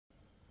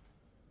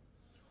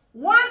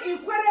One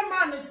ikwerre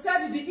man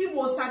said the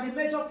Igbos are the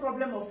major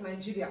problem of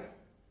Nigeria.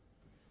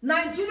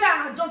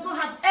 Nigeria doesn't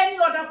have any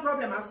other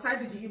problem aside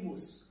the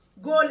Igbos.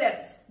 Go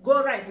left,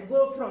 go right,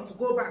 go front,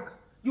 go back.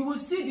 You will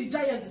see the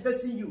giants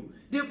facing you.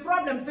 The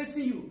problem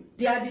facing you,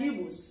 they are the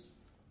Igbos.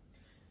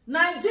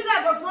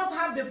 Nigeria does not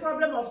have the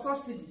problem of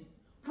subsidy,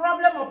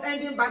 problem of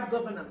ending bad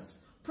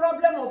governance,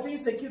 problem of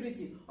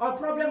insecurity, or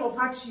problem of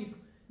hardship.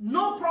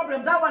 No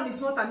problem. That one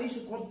is not an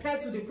issue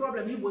compared to the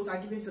problem Igbos are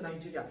giving to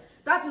Nigeria.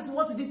 That is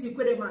what this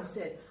ikwerre man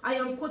said. I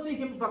am quoting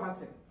him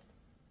verbatim.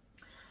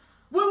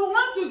 We will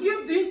want to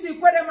give this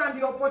ikwerre man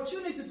the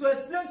opportunity to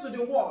explain to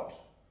the world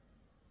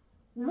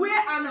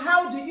where and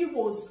how the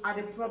Igbos are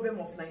the problem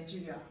of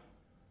Nigeria.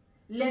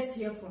 Let's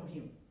hear from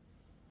him.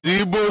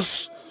 The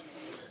Igbos,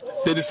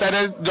 they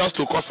decided just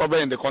to cause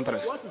problem in the country.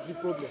 What is the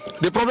problem?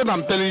 The problem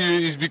I'm telling you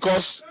is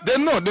because they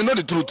know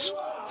the truth.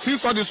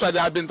 Since all this while they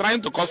have been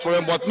trying to cause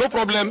problem, but no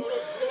problem,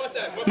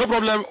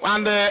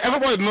 and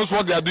everybody knows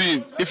what they are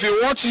doing. If you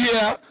watch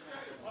here,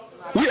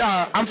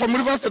 I'm from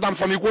River State, I'm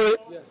from Ikwerre.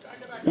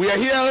 We are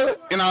here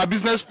in our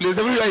business place,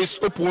 everywhere is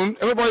open,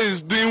 everybody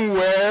is doing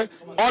well,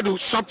 all the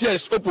shop here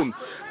is open.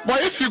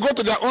 But if you go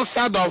to their own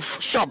side of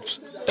shops,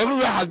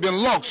 everywhere has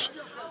been locked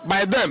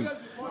by them.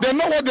 They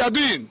know what they are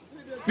doing.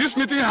 This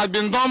meeting has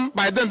been done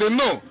by them, they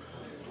know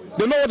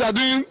what they are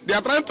doing. They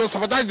are trying to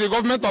sabotage the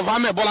government of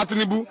Bola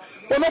Tinubu.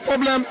 But no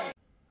problem.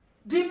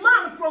 The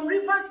man from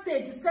River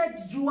State said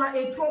you are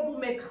a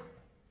troublemaker.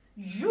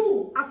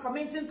 You are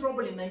fomenting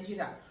trouble in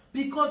Nigeria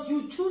because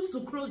you choose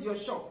to close your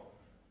shop.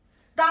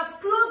 That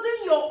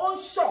closing your own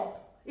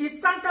shop is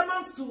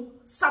tantamount to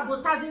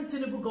sabotaging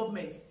Tinubu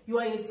government. You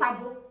are a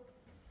sabotike.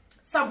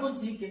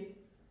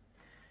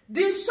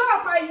 The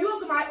shop I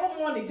use my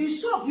own money. The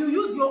shop you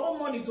use your own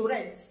money to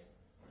rent.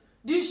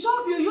 The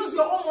shop you use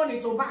your own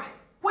money to buy.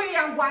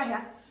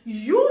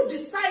 You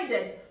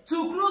decided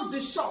to close the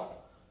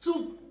shop,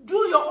 to do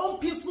your own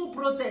peaceful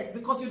protest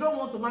because you don't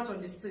want to march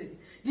on the street.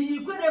 The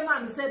ikwerre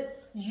man said,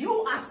 you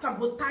are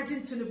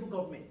sabotaging Tinubu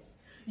government.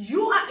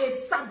 You are a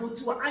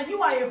saboteur and you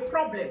are a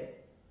problem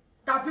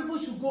that people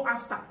should go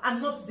after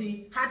and not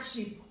the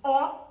hardship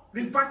or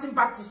reverting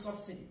back to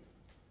subsidy.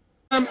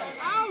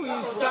 How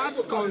is that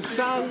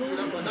concerned?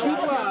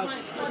 People are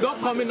not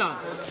coming out.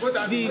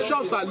 The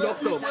shops are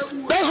locked up.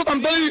 That's what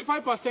I'm telling you.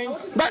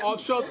 5%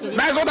 of shops.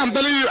 That's what I'm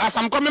telling you. As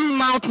I'm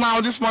coming out now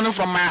this morning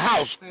from my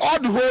house, all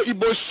the whole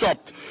Igbo shop,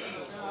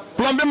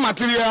 plumbing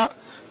material,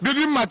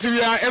 building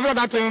material, every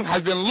other thing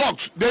has been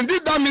locked. They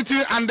did that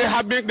meeting and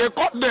they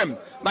caught them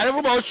that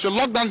everybody should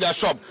lock down their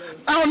shop.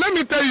 Now let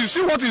me tell you,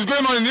 see what is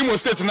going on in Imo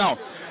State now.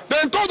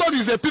 They told us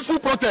it's a peaceful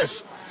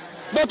protest.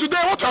 But today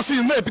what you are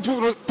seeing is not a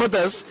peaceful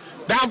protest.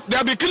 They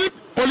have been killing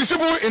police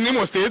people in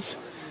Imo State,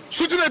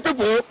 shooting at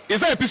people. Is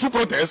that a peaceful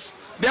protest?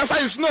 The answer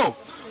is no.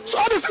 So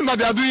all these things that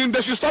they are doing,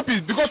 they should stop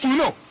it because we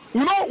know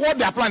what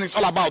their plan is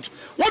all about.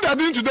 What they are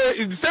doing today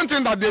is the same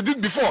thing that they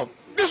did before.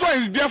 This one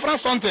is Biafra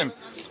something.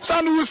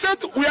 So we said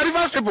we are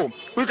reverse people.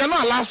 We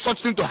cannot allow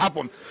such thing to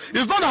happen.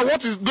 It's not that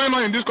what is going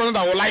on in this country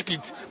that will like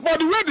it, but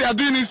the way they are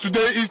doing it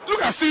today is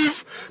look as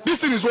if this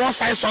thing is one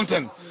side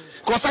something.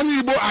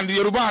 Concerning Igbo and the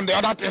Yoruba and the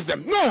other test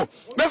them. No,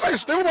 that's why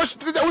everybody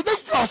should tell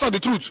us the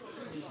truth.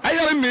 Are you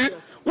hearing me?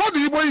 What the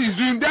Igbo is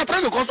doing, they are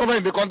trying to cause trouble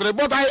in the country,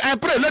 but I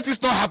pray let this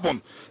not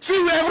happen.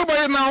 See where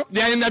everybody now,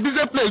 they are in a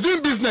business place,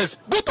 doing business.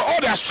 Go to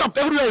all their shops,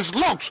 everywhere is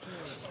locked.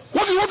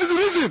 What is the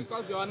reason?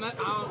 Because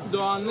the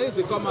unless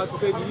they come out to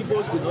say the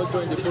Igbos will not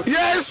join the protest.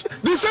 Yes,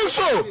 they say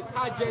so.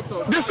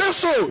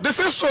 They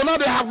say so. Now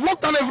they have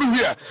locked down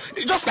everywhere.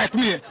 Just like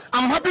me,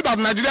 I'm happy that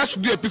Nigeria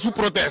should do a peaceful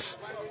protest.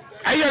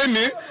 Are you hearing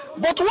me?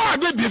 But why are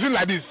they behaving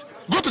like this?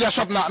 Go to their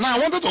shop now. Now I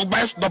wanted to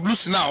buy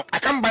WC now. I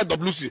can't buy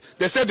WC.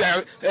 They said they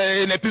are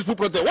in a peaceful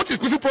protest. What is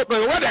peaceful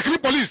protest? Why they are killing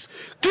police,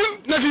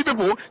 killing Navy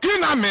people,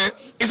 killing army?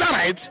 Is that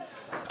right?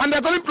 And they're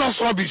telling plus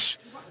rubbish.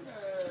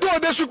 No,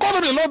 they should call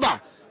them in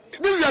order.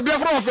 This is a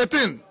Biafra of a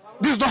thing.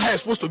 This is not how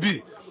it's supposed to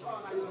be.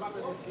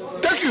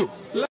 Thank you.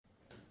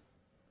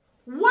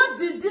 What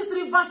did this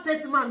River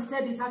State man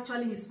said is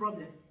actually his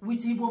problem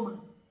with Igbo man?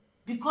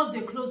 Because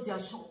they closed their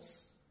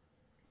shops.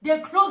 They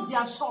closed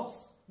their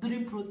shops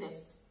during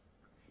protest.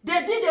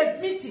 They did a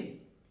meeting,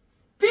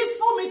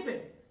 peaceful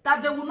meeting,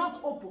 that they will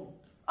not open.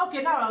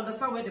 Okay, now I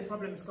understand where the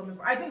problem is coming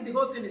from. I think the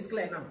whole thing is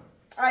clear now.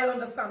 I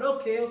understand.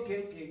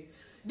 Okay.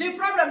 The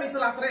problem is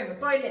latrine,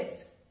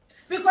 toilet.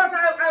 Because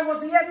I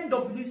was hearing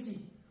WC.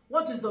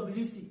 What is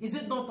WC? Is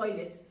it not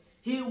toilet?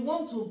 He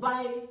wants to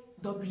buy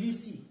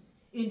WC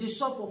in the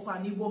shop of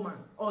an Igbo man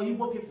or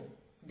Igbo people.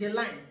 The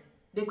line.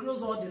 They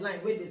close all the line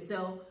where they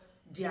sell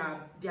their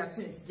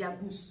things, their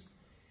goods.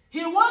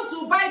 He wants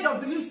to buy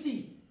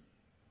WC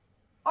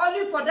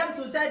only for them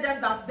to tell them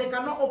that they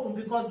cannot open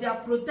because they are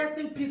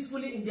protesting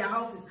peacefully in their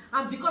houses.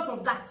 And because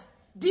of that,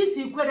 this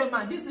ikwerre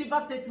man, this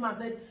River State man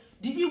said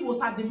the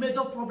Igbos are the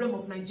major problem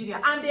of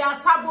Nigeria. And they are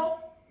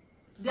sabotaging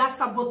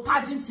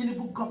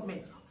Tinubu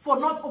government for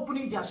not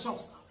opening their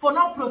shops, for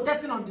not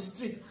protesting on the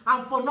street,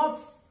 and for not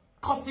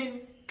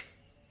causing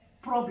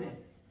problem,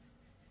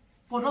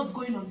 for not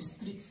going on the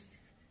streets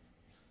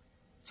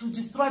to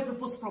destroy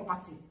people's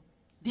property.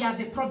 They are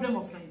the problem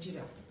of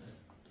Nigeria.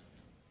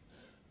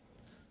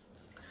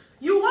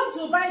 You want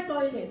to buy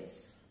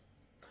toilets.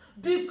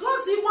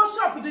 Because Igbo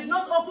shop did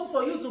not open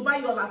for you to buy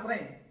your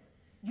latrine,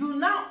 you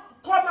now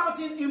come out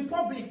in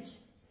public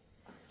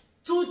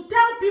to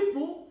tell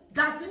people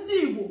that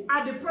Ndigbo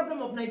are the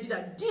problem of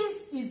Nigeria.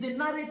 This is the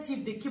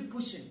narrative they keep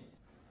pushing.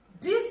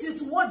 This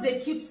is what they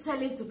keep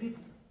selling to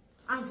people.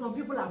 And some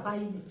people are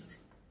buying it.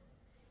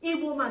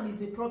 Igbo man is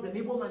the problem.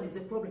 Igbo man is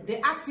the problem. They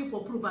ask you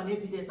for proof and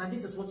evidence, and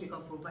this is what you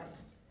can provide.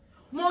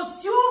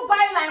 Must you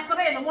buy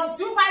latrine? Must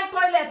you buy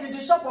toilet in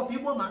the shop of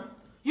Igbo man?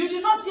 You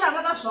did not see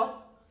another shop?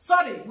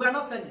 Sorry, we are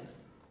not selling.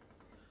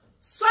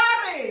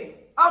 Sorry,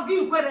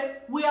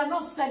 ikwerre, we are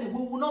not selling. We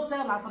will not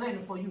sell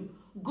latrine for you.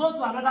 Go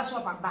to another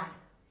shop and buy.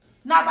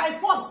 Now, by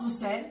force to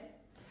sell,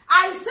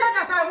 I said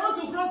that I want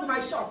to close my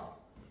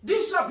shop.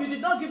 This shop, you did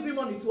not give me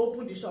money to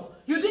open the shop.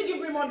 You didn't give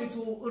me money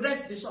to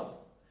rent the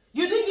shop.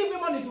 You didn't give me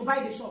money to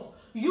buy the shop.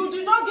 You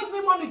did not give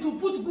me money to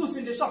put goods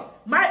in the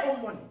shop. My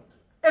own money.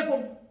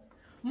 Ego.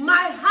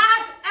 My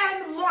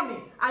hard-earned money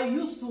I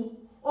used to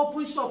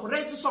open shop,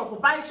 rent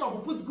shop, buy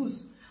shop, put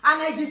goods. And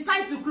I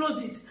decide to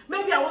close it.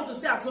 Maybe I want to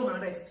stay at home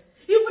and rest.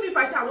 Even if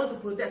I say I want to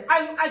protest,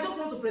 I just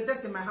want to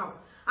protest in my house.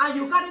 And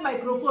you carry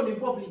microphone in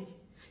public,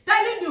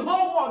 telling the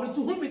whole world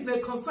to whom it may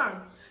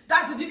concern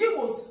that the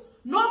Igbos,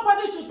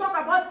 nobody should talk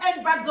about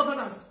end bad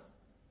governance.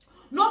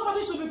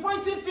 Nobody should be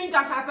pointing fingers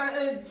at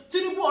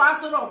Tinubu or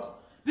Asorok,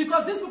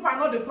 because these people are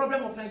not the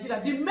problem of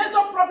Nigeria. The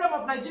major problem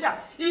of Nigeria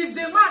is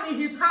the man in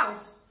his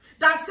house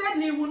that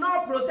said he will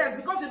not protest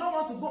because he don't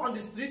want to go on the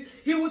street.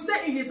 He will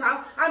stay in his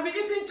house and be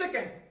eating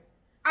chicken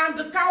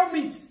and cow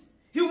meat.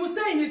 He will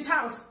stay in his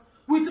house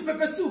with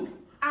pepper soup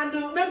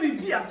and maybe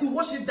beer to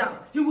wash it down.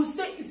 He will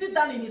sit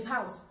down in his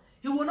house.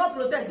 He will not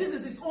protest. This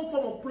is his own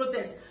form of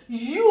protest.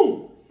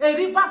 You, a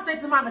River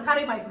State man,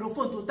 carry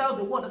microphone to tell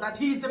the world that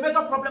he is the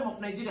major problem of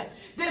Nigeria.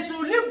 They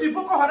should leave the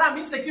Boko Haram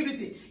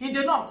insecurity in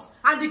the north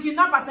and the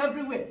kidnappers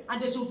everywhere,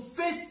 and they should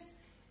face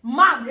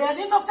man, an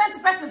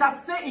innocent person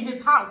that stay in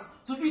his house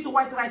to eat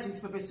white rice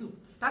with pepper soup.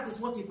 That is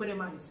what ikwerre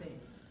man is saying.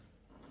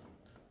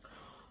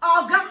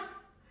 Oga,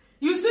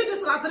 you see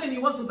this latrine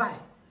you want to buy.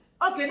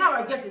 Okay, now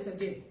I get it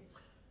again.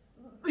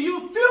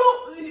 You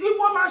feel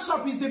Igbo man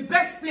shop is the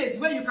best place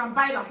where you can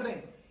buy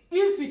latrine.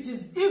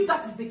 If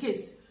that is the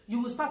case,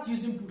 you will start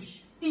using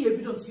bush. We will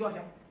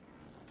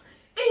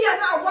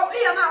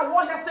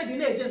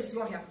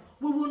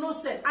not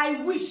sell.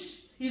 I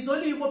wish it's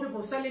only Igbo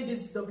people selling this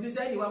WC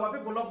anyway. Our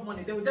people love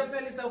money. They will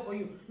definitely sell for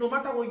you, no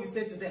matter what you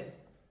say to them.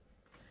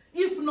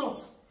 If not,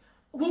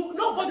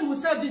 nobody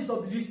will sell this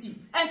WC.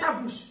 Enter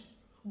bush.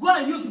 Go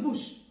and use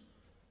bush.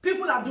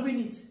 People are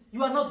doing it.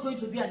 You are not going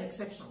to be an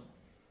exception.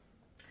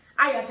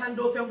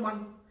 Ayatando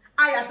femman.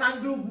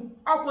 Ayatando bu.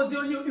 Opposite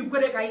onye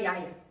ikwerre ka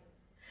yaya.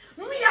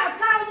 Mi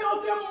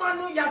atanyo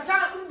femman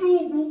yata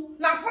ndugu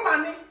na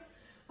fulani.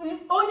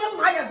 Onye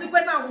maya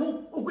zikwe na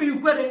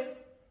ikwerre.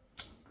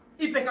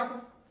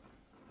 Ipekakwa.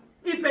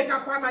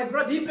 Ipekakwa, my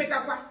brother.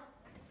 Ipekakwa.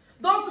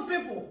 Those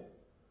people.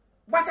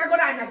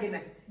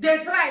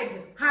 They tried.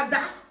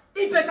 Hada.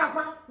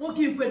 Ipekakwa.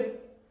 Woki ikwerre.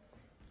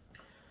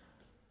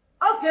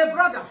 Okay,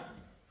 brother.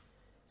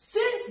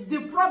 Since the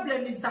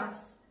problem is that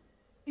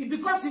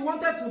because he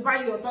wanted to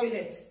buy your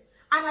toilet,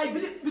 and I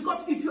believe,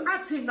 because if you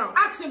ask him now,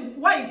 ask him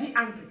why is he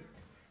angry?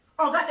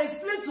 Or that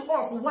explain to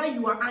us why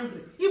you are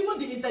angry. Even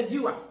the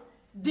interviewer,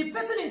 the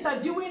person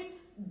interviewing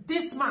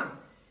this man,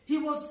 he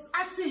was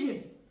asking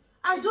him,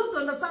 I don't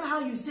understand how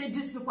you say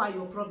these people are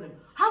your problem.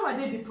 How are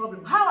they the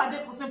problem? How are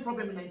they causing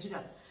problem in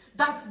Nigeria?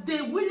 That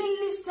they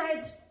willingly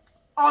said,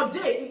 or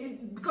they,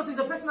 because it's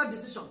a personal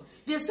decision,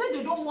 they said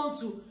they don't want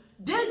to.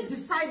 They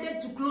decided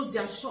to close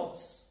their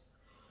shops,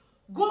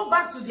 go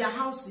back to their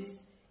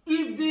houses.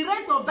 If the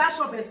rent of that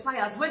shop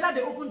expires, whether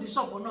they open the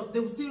shop or not, they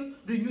will still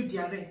renew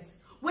their rent.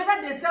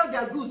 Whether they sell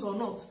their goods or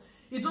not,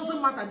 it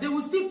doesn't matter. They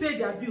will still pay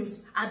their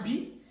bills.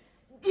 Abi,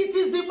 it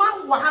is the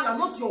man wahala,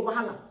 not your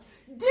wahala.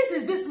 This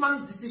is this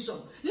man's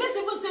decision. Let's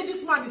even say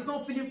this man is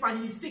not feeling fine.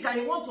 He is sick and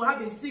he wants to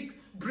have a sick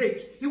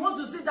break. He wants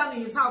to sit down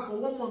in his house for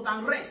 1 month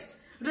and rest,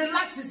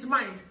 relax his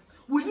mind.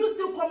 Will you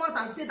still come out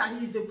and say that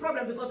he is the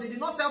problem because he did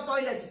not sell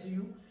toilet to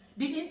you?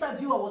 The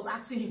interviewer was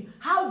asking him,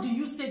 how do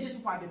you say this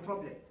people are the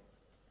problem?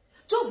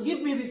 Just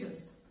give me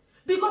reasons.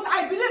 Because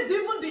I believe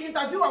even the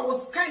interviewer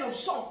was kind of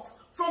shocked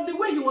from the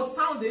way he was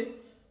sounding.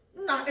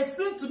 Now,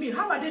 explain to me,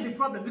 how are they the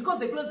problem? Because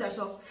they closed their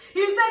shops.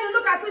 He said,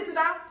 look at it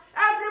now.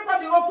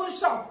 Everybody open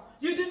shop.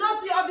 You do not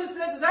see all these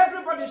places.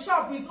 Everybody's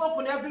shop is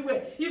open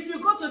everywhere. If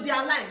you go to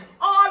their line,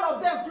 all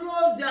of them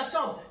closed their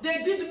shop.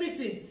 They did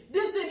meeting.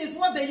 This thing is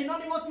what they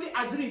unanimously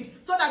agreed,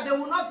 so that they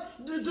will not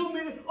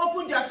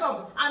open their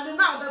shop. And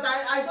now that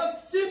I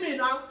just see me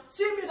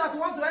that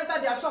want to enter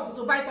their shop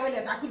to buy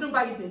toilet, I couldn't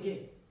buy it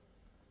again.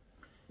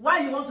 Why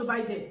you want to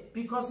buy there?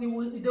 Because they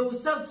will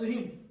sell to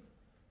him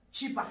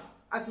cheaper,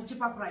 at a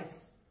cheaper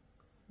price.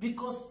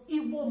 Because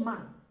Igbo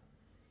man,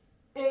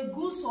 a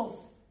goose of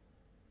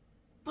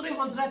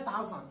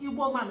 300,000,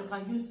 Igbo man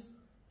can use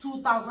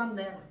 2,000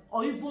 naira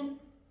or even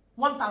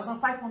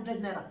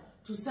 1,500 naira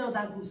to sell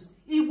that goods.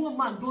 Igbo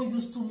man don't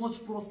use too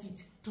much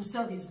profit to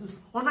sell his goods.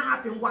 Ona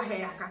happen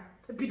waheyaka,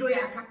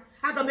 pidoyaka.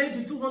 I can make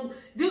you 200.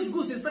 This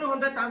goods is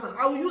 300,000.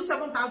 I will use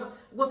 7,000.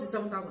 What is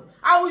 7,000?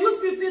 I will use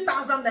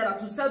 50,000 naira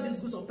to sell this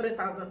goods of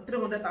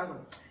 300,000.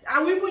 I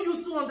will even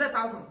use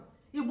 200,000.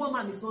 Igbo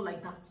man is not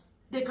like that.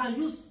 They can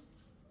use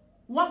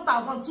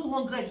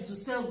 1,200 to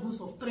sell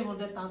goods of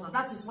 300,000.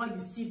 That is why you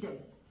see them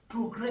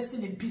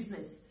progressing in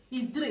business,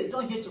 in trade.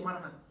 Don't hear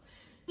Jamarahan.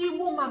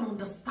 Igbo man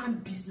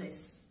understand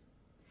business.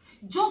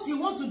 Just he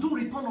want to do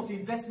return of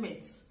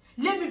investments.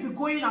 Let me be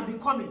going and be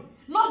coming.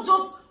 Not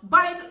just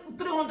buying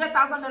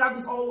 300,000 naira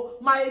goods or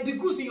the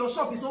goods in your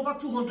shop is over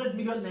 200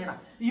 million naira.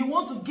 You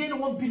want to gain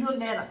 1 billion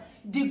naira.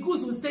 The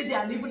goods will stay there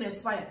and even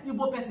expire.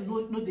 Igbo person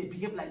no they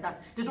behave like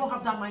that. They don't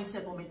have that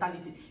mindset or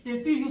mentality.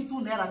 They feel use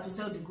 2 naira to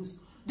sell the goods.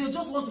 They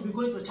just want to be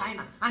going to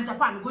China and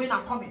Japan, going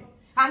and coming.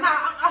 And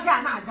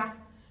now,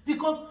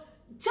 because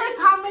check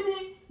how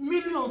many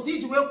millions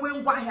each way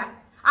going here,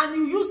 and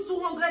you use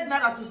 200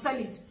 naira to sell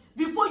it.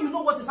 Before you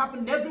know what is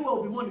happening, everywhere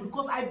will be money.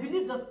 Because I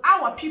believe that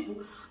our people,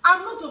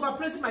 I'm not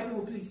overpraising my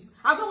people, please.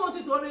 I don't want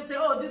you to always say,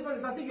 oh, this one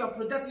is as if you are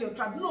protecting your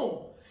tribe.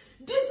 No.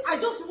 I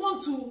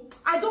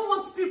don't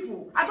want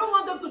people, I don't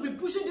want them to be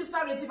pushing this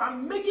narrative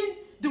and making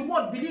the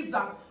world believe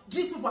that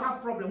these people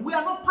have problems. We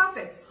are not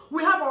perfect.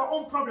 We have our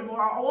own problem or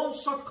our own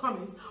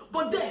shortcomings.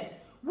 But then,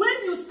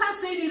 when you start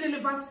saying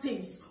irrelevant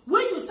things,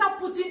 when you start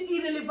putting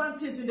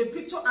irrelevant things in the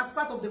picture as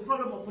part of the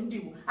problem of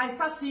Ndigbo, I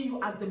start seeing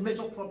you as the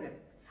major problem.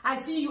 I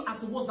see you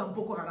as worse than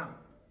Boko Haram.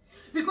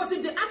 Because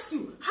if they ask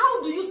you,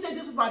 how do you say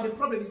these people are the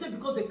problem? You say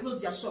because they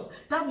closed their shop.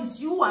 That means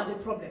you are the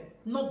problem,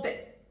 not them.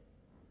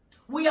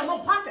 We are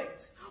not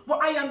perfect.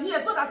 But I am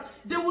here so that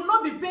they will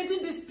not be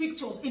painting these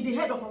pictures in the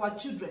head of our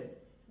children.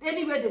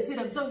 Anywhere they see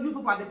themselves, you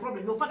people are the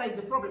problem. Your father is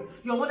the problem.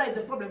 Your mother is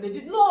the problem. They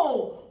did.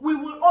 No, we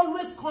will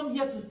always come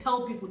here to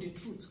tell people the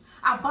truth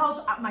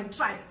about my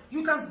tribe.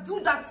 You can do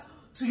that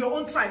to your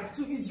own tribe.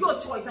 Too. It's your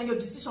choice and your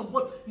decision.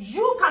 But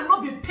you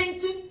cannot be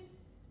painting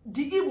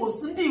the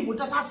Igbos, Ndigbo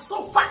that have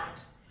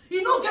suffered.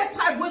 You don't get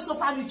tribe where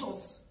suffer each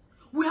us.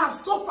 We have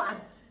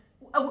suffered.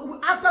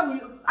 After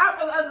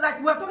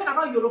like we are talking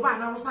about Yoruba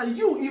and Hausa,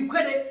 you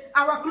ikwerre,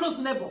 our close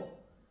neighbor.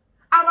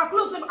 Our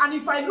close neighbor, and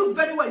if I look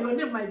very well, your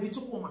name might be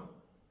Chukwuma.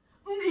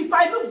 If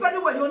I look very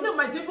well, your name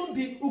might even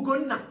be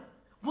Ugonna.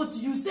 But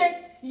you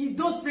say,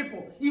 those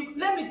people,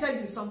 let me tell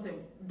you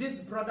something. This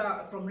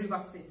brother from River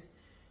State,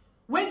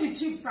 when the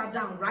chiefs are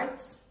down,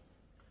 right?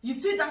 You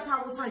see that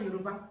Hausa,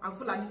 Yoruba, and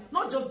Fulani,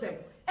 not just them,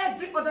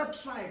 every other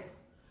tribe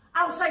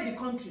outside the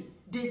country,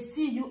 they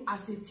see you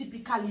as a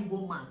typical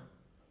Igbo man.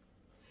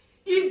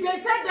 If they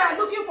say they are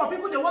looking for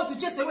people they want to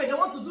chase away, they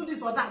want to do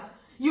this or that,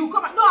 you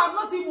come. No, I'm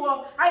not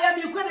Igbo. I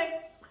am ikwerre.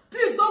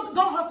 Please don't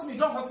hurt me.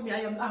 Don't hurt me.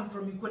 I'm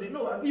from ikwerre.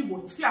 No, I'm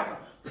Igbo.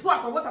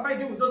 What am I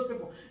doing with those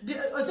people?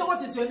 So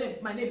what is your name?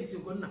 My name is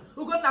Ugonna.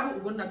 Ugonna who?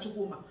 Ugonna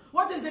Chukwuma.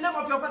 What is the name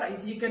of your father?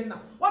 Is Ikenna.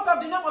 What of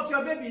the name of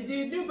your baby?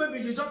 The new baby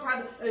you just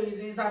had is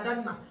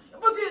Adanna.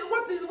 But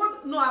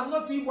what? No, I'm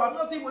not Igbo. I'm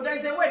not Igbo. There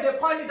is a way they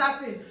call it that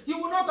thing. You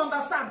will not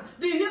understand.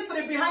 The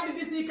history behind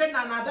this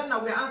Ikenna and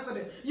Adanna we are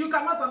answering. You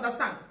cannot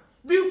understand.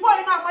 Before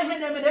you know my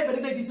name,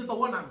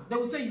 they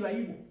will say you are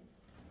Igbo.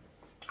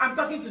 I'm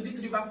talking to this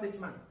River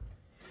State man.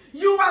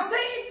 You are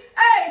saying,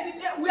 hey,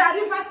 we are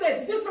River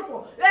State. These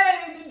people,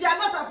 hey, they are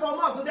not from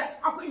us.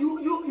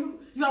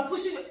 You are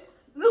pushing.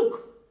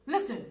 Look,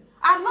 listen.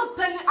 I'm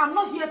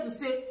not here to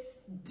say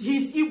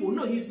he's Igbo.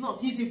 No, he's not.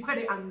 He's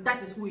ikwerre, and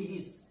that is who he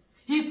is.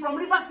 He's from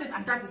River State,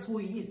 and that is who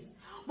he is.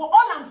 But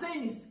all I'm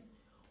saying is,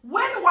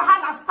 when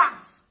wahala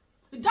starts,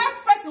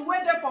 that person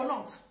went there for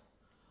not.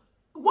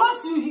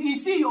 Once you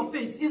see your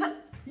face, is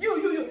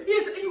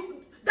you.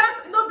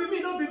 That not be me.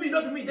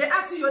 They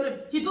ask you your name.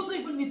 He doesn't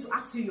even need to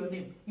ask you your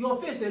name. Your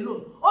face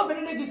alone.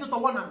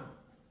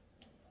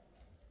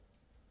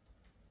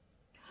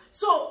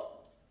 So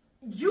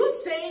you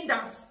saying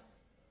that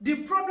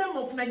the problem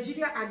of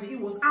Nigeria are the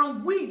Igbos,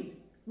 and we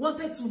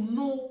wanted to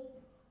know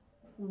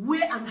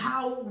where and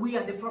how we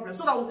are the problem.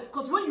 So that,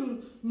 because when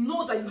you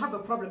know that you have a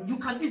problem, you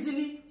can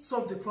easily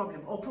solve the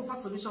problem or provide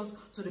solutions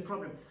to the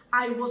problem.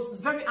 I was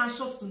very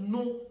anxious to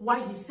know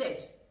why he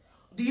said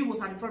the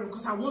Igbos are the problem,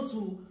 because I want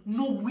to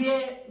know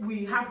where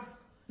we have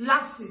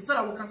lapses so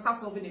that we can start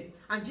solving it.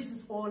 And this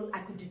is all I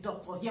could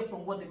deduct or hear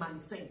from what the man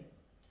is saying.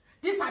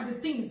 These are the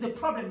things, the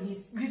problem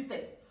he's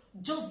listed,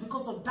 just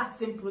because of that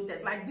same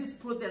protest. Like this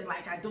protest,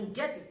 like I don't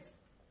get it.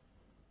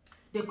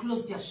 They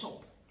closed their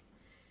shop.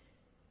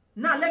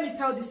 Now, let me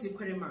tell this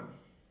ikwerre man.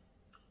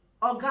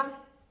 Oga,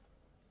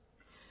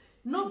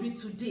 not be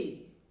today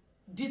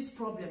this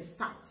problem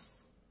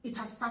starts. It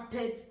has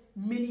started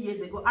many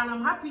years ago. And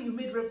I'm happy you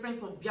made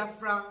reference of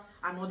Biafra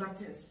and other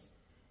things.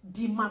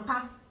 The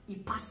matter,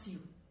 it pass you.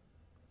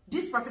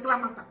 This particular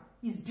matter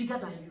is bigger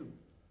than you.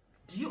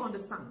 Do you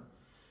understand?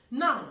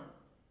 Now,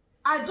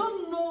 I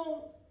don't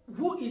know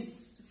who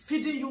is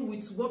feeding you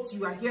with what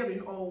you are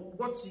hearing or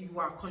what you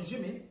are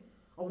consuming,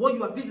 or what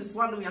you are busy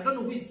swallowing. I don't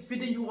know who is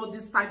feeding you all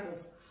this type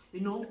of,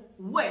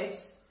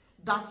 words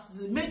that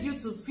made you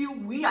to feel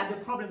we are the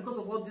problem because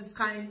of all these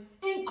kind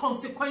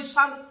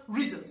inconsequential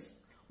reasons.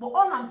 But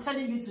all I'm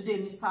telling you today,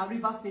 Mr.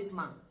 River State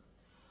man,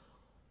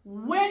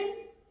 when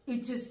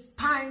it is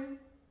time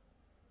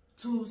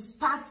to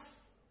start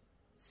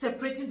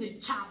separating the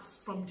chaff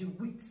from the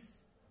wheat,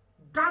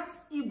 that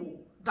Igbo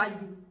that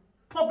you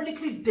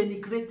publicly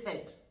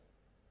denigrated,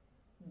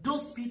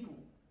 those people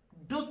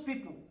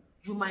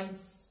you might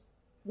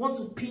want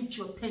to pinch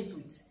your tent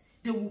with,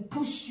 they will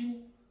push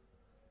you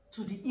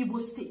to the Igbo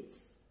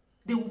states.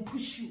 They will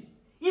push you.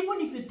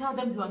 Even if you tell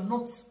them you are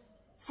not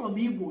from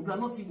Igbo, you are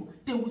not Igbo,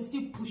 they will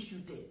still push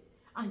you there.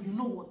 And you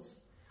know what?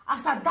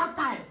 As at that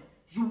time,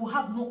 you will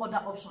have no other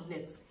option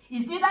left.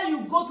 It's either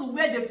you go to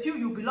where they feel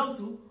you belong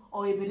to,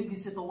 or a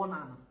Beligi to one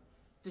another.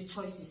 The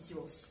choice is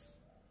yours.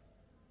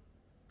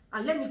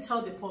 And let me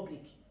tell the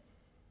public,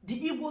 the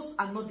Igbos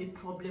are not the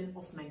problem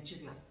of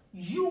Nigeria.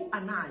 You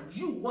and I,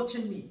 you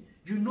watching me,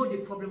 you know the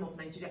problem of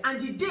Nigeria.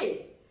 And the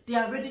day they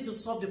are ready to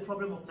solve the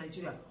problem of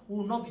Nigeria, we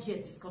will not be here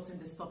discussing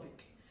this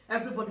topic.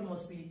 Everybody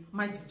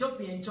might just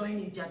be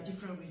enjoying in their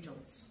different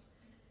regions.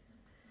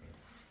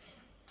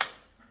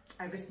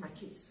 I rest my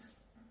case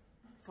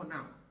for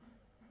now.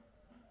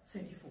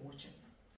 Thank you for watching.